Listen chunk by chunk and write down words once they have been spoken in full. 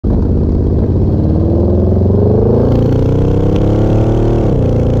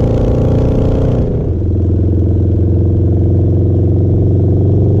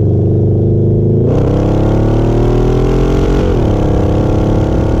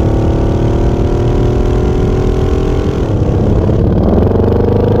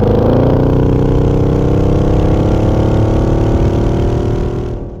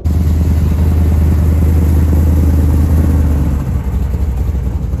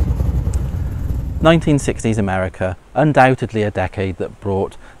1960s America, undoubtedly a decade that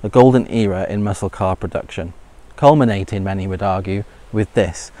brought the golden era in muscle car production, culminating, many would argue, with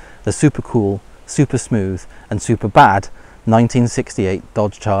this, the super cool, super smooth and super bad 1968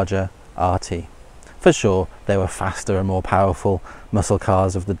 Dodge Charger RT. For sure, they were faster and more powerful muscle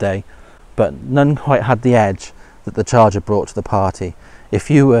cars of the day, but none quite had the edge that the Charger brought to the party. If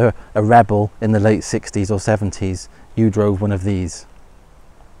you were a rebel in the late 60s or 70s, you drove one of these.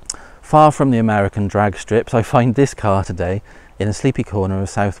 Far from the American drag strips, I find this car today in a sleepy corner of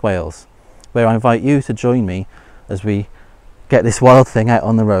South Wales, where I invite you to join me as we get this wild thing out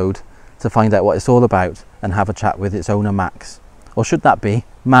on the road to find out what it's all about and have a chat with its owner Max. Or should that be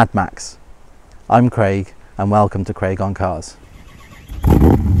Mad Max? I'm Craig and welcome to Craig on Cars.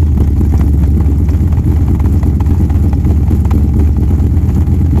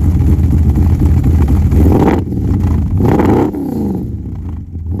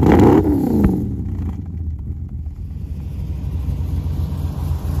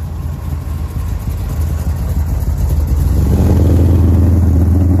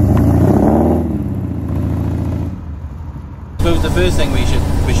 The first thing we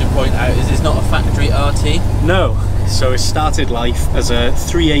should point out is it's not a factory RT. No, so it started life as a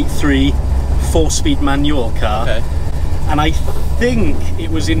 383 4-speed manual car. Okay. And I think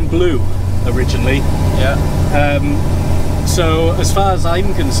it was in blue originally. Yeah. So as far as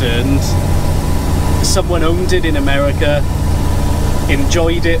I'm concerned, someone owned it in America,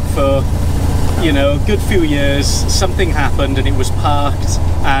 enjoyed it for, you know, a good few years. Something happened and it was parked,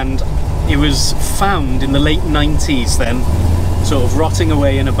 and it was found in the late 90s then, sort of rotting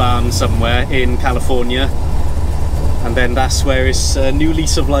away in a barn somewhere in California, and then that's where its new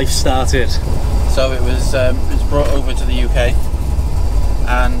lease of life started. So it was brought over to the UK,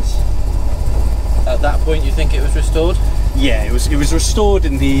 and at that point you think it was restored? Yeah, it was restored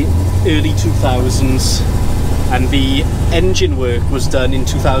in the early 2000s, and the engine work was done in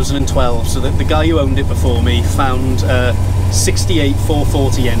 2012, so that the guy who owned it before me found a 68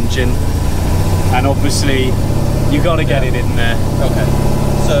 440 engine, and obviously you got to get it in there. Okay,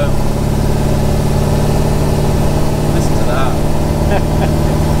 so listen to that.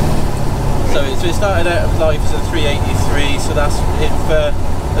 So it started out of life as a 383, so that's in for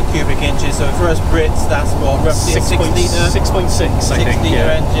the cubic inches. So for us Brits, that's what, roughly a 6 litre? 6.6, I think. 6 litre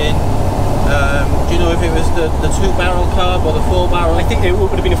engine. Do you know if it was the 2-barrel carb or the 4-barrel? I think it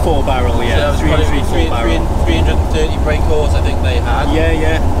would have been a 4-barrel, yeah. So that was 330 brake horse, I think they had. Yeah,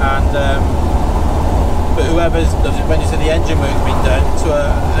 yeah. And but whoever's, when you say the engine work's been done, so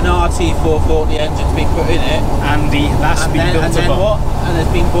an RT 440 engine's been put in it, and that's been built and then what? And it's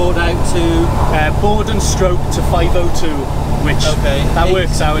been bored out to bored and stroked to 502, which that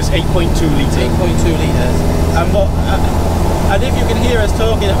works out as 8.2 litres. 8.2 litres. And what? And if you can hear us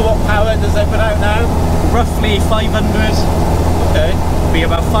talking, what power does that put out now? Roughly 500. Okay. Be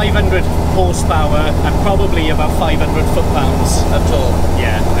about 500 horsepower and probably about 500 foot-pounds. At all.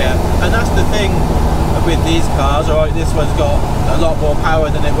 Yeah. Yeah. And that's the thing with these cars. Alright, this one's got a lot more power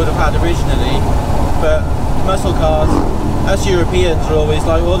than it would have had originally, but muscle cars, us Europeans are always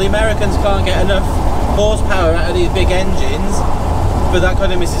like, well, the Americans can't get enough horsepower out of these big engines, but that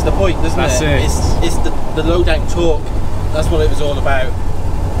kind of misses the point, doesn't it? It's the low down torque. That's what it was all about.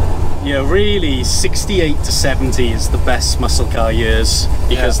 Yeah, really 68 to 70 is the best muscle car years,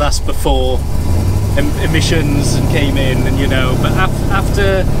 because that's before emissions and came in, and you know, but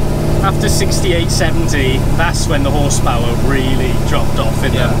after 68, 70, that's when the horsepower really dropped off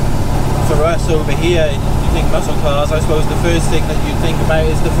in them. For us over here, you think muscle cars, I suppose the first thing that you think about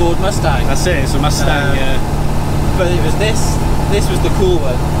is the Ford Mustang. That's it, it's a Mustang, yeah. But it was this was the cool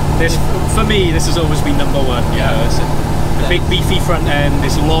one. For me, this has always been number one, you know. It's a big beefy front end,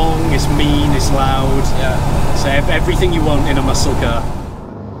 it's long, it's mean, it's loud. Yeah. So everything you want in a muscle car.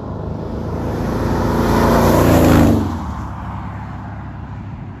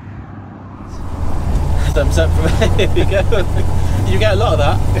 Thumbs up from there you go. You get a lot of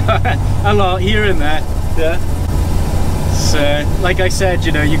that. A lot, here and there. Yeah. So, like I said,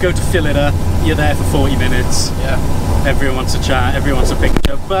 you know, you go to fill it up, you're there for 40 minutes. Yeah. Everyone wants to chat, everyone wants a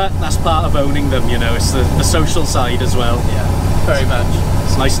picture, but that's part of owning them, you know, it's the social side as well. Yeah, very much.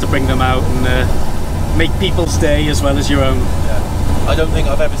 It's nice to bring them out and make people's day as well as your own. Yeah. I don't think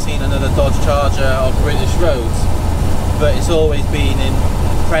I've ever seen another Dodge Charger on British roads, but it's always been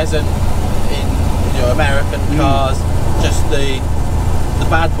present in, you know, American cars. Just the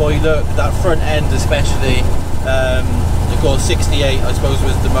bad boy look, that front end especially. Of course 68 I suppose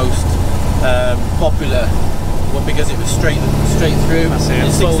was the most popular well, because it was straight through. That's it.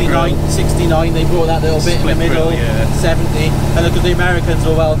 In Full grill. 69 they brought that little bit Split in the middle. grill, yeah. 70, and look, the Americans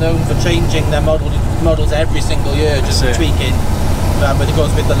were well known for changing their models every single year, just That's it. tweaking. But of course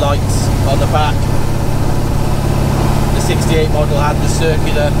with the lights on the back, the 68 model had the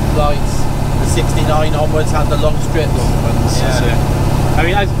circular lights, the 69 onwards had the long strips. That's it. I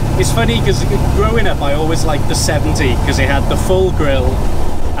mean, it's funny because growing up I always liked the 70 because it had the full grille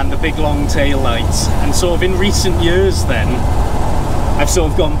and the big long tail lights, and sort of in recent years then I've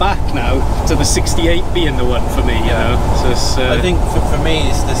sort of gone back now to the 68 being the one for me, you know. So it's, I think for me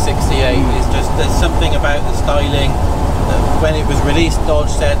it's the 68. It's just, there's something about the styling. When it was released,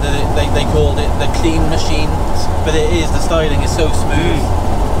 Dodge said that they called it the clean machine, but it is, the styling is so smooth.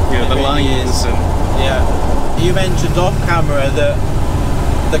 yeah, the really lines and Yeah. You mentioned off camera that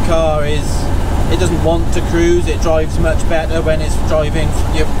the car it doesn't want to cruise, it drives much better when it's driving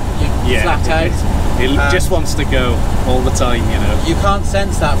you flat out. It just wants to go all the time, you know. You can't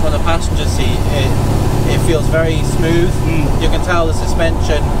sense that from the passenger seat. It feels very smooth. You can tell the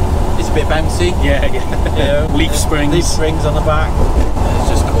suspension is a bit bouncy. Yeah, You know, leaf springs. Leaf springs on the back. It's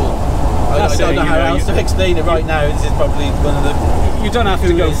just cool. I don't know how else to explain it right now. This is probably one of the. You don't have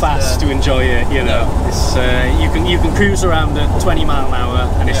to go fast to enjoy it, you know. No. It's you can cruise around at 20 mile an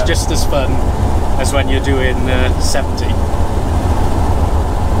hour, and it's just as fun as when you're doing 70.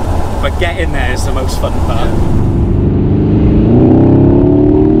 But getting there is the most fun part.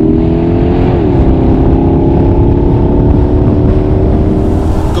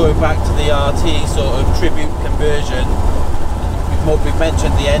 Going back to the RT sort of tribute conversion, we've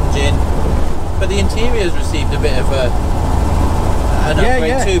mentioned the engine, but the interior's received a bit of an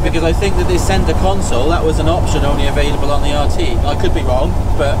upgrade too, because I think that this centre console, that was an option only available on the RT. I could be wrong,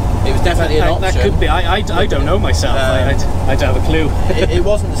 but it was definitely an option. That could be. I don't know myself. I'd have a clue. it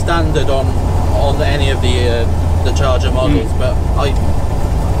wasn't standard on any of the Charger models, but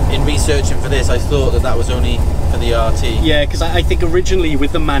in researching for this, I thought that was only for the RT. Yeah, because I think originally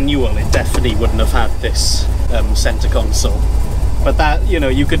with the manual, it definitely wouldn't have had this centre console. But that, you know,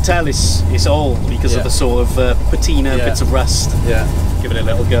 you could tell it's old because of the sort of patina, bits of rust. Yeah. Give it a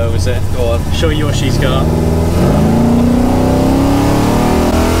little go, is it? Go on. Show you what she's got.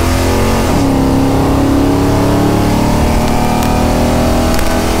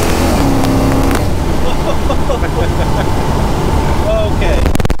 Okay.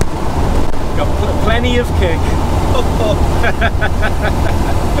 Got plenty of kick.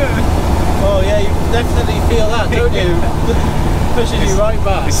 Oh yeah, you definitely feel that, don't you? Pushes you right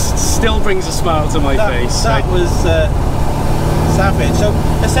back. It still brings a smile to my face. That was savage. So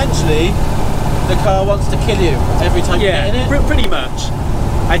essentially, the car wants to kill you every time you get in it. Pretty much.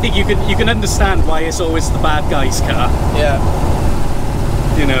 I think you can understand why it's always the bad guy's car. Yeah.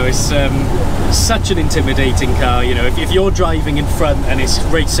 You know, it's such an intimidating car. You know, if you're driving in front and it's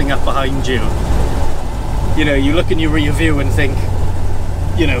racing up behind you, you know, you look in your rear view and think,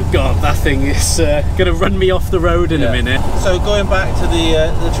 you know, God, that thing is going to run me off the road in a minute. So going back to the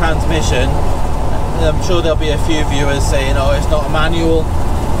transmission, I'm sure there'll be a few viewers saying, oh, it's not a manual,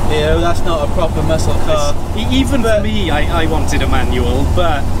 you know, that's not a proper muscle car. Even for me, I wanted a manual,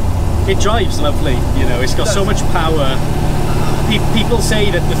 but it drives lovely, you know, it's got so much power. People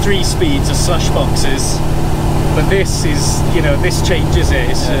say that the 3 speeds are slush boxes, but this is, you know, this changes it.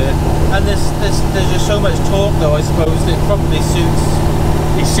 And there's just so much torque though, I suppose, it probably suits.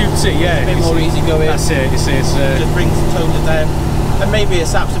 It suits it, yeah. It's a bit more easy going. That's it. It just brings the tones down, and maybe it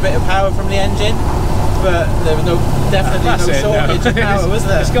saps a bit of power from the engine, but there was definitely no shortage of power, was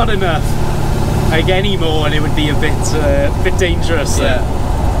there? It's got enough. Like any more, and it would be a bit dangerous. Yeah.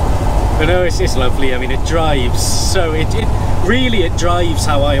 But no, it's lovely. I mean, it drives so it really drives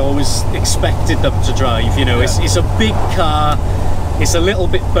how I always expected them to drive. You know, it's a big car. It's a little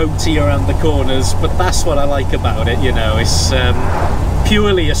bit boaty around the corners, but that's what I like about it. You know, it's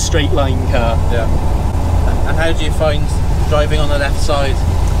purely a straight line car. Yeah. And how do you find driving on the left side?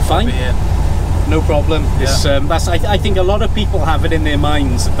 Fine. No problem. It's, I think a lot of people have it in their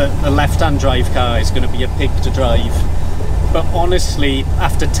minds that the left-hand drive car is going to be a pig to drive. But honestly,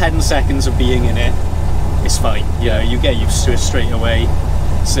 after 10 seconds of being in it, it's fine. You know, you get used to it straight away.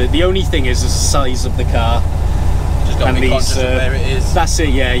 So the only thing is the size of the car. Just got to be conscious of where it is. That's it,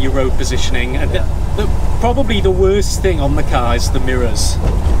 yeah, your road positioning. And probably the worst thing on the car is the mirrors.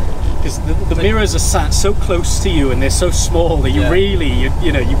 Because the mirrors are sat so close to you and they're so small that you really,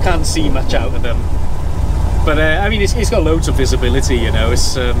 you know, you can't see much out of them. But I mean, it's got loads of visibility, you know,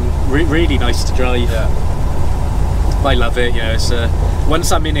 it's really nice to drive. Yeah. I love it, you know, it's,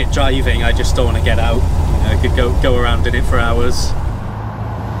 once I'm in it driving, I just don't want to get out. You know, I could go around in it for hours.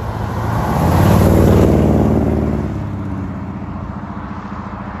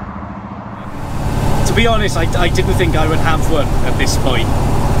 to be honest, I didn't think I would have one at this point.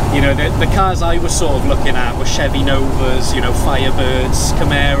 You know, the cars I was sort of looking at were Chevy Novas, you know, Firebirds,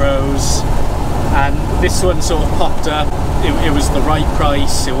 Camaros, and this one sort of popped up. It was the right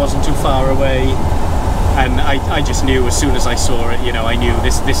price, it wasn't too far away, and I just knew as soon as I saw it, you know, I knew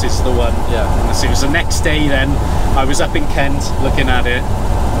this is the one. Yeah. And as soon as the next day then, I was up in Kent looking at it,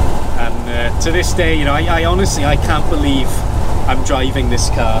 and to this day, you know, I honestly, I can't believe I'm driving this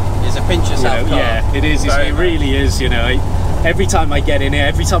car. It's a pinch yourself car. Yeah, it is. It really is. You know, every time I get in here,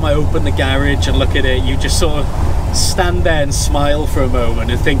 every time I open the garage and look at it, you just sort of stand there and smile for a moment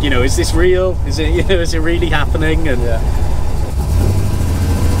and think, you know, is this real? Is it, you know, is it really happening? And yeah.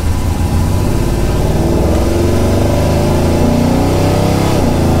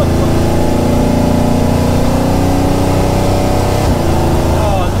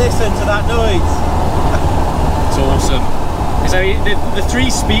 Oh, listen to that noise. It's awesome. So the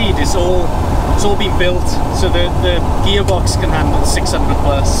 3-speed is it's all been built so the gearbox can handle 600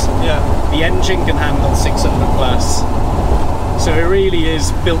 plus. Yeah. The engine can handle 600 plus. So it really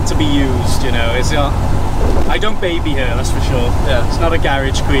is built to be used, you know. It's not, I don't baby here, that's for sure. Yeah. It's not a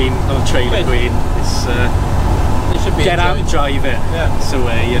garage queen, not a trailer queen. It's it should be get out and drive it. Yeah. It's the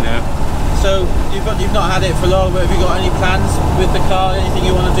way, you know. So you've not had it for long, but have you got any plans with the car? Anything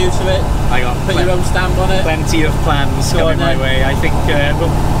you want to do to it? I got put your own stamp on it. Plenty of plans coming my way. I think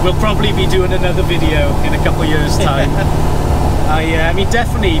we'll probably be doing another video in a couple of years' time. I mean,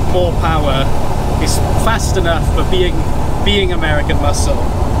 definitely more power. It's fast enough, but being American muscle,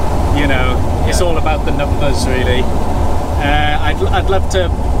 you know, it's all about the numbers really. I'd love to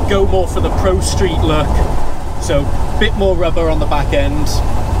go more for the pro street look. So a bit more rubber on the back end.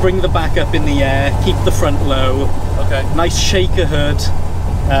 Bring the back up in the air, keep the front low. Okay. Nice shaker hood.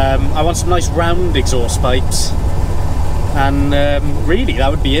 I want some nice round exhaust pipes. And really, that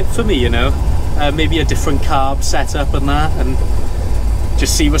would be it for me, you know. Maybe a different carb setup and that, and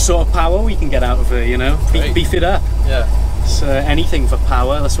just see what sort of power we can get out of it, you know. Beef it up. Yeah. So anything for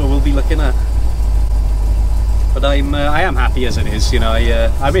power, that's what we'll be looking at. But I am happy as it is, you know.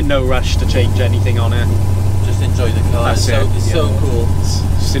 I'm in no rush to change anything on it. Just enjoy the car. That's it's so cool.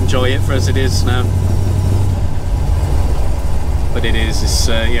 Just enjoy it for as it is now. But it's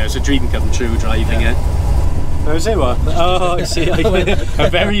a dream come true driving it. Oh, is it what? Oh, I see. A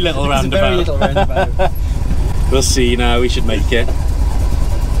very little roundabout. Very little roundabout. We'll see now. We should make it.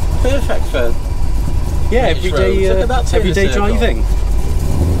 Perfect for everyday driving.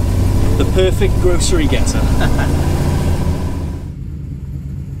 The perfect grocery getter.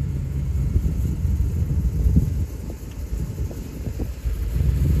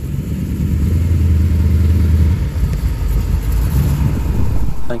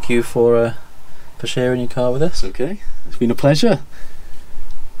 Thank you for sharing your car with us. Okay, it's been a pleasure.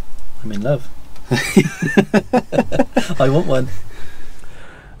 I'm in love. I want one.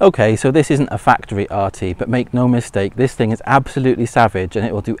 Okay, so this isn't a factory RT, but make no mistake, this thing is absolutely savage and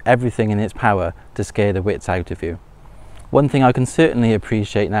it will do everything in its power to scare the wits out of you. One thing I can certainly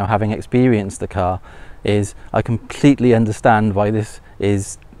appreciate now, having experienced the car, is I completely understand why this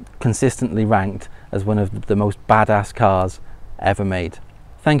is consistently ranked as one of the most badass cars ever made.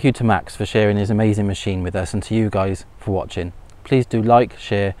 Thank you to Max for sharing his amazing machine with us, and to you guys for watching. Please do like,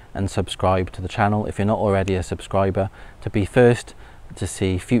 share and subscribe to the channel if you're not already a subscriber, to be first to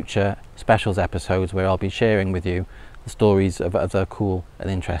see future specials episodes where I'll be sharing with you the stories of other cool and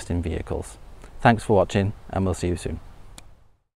interesting vehicles. Thanks for watching, and we'll see you soon.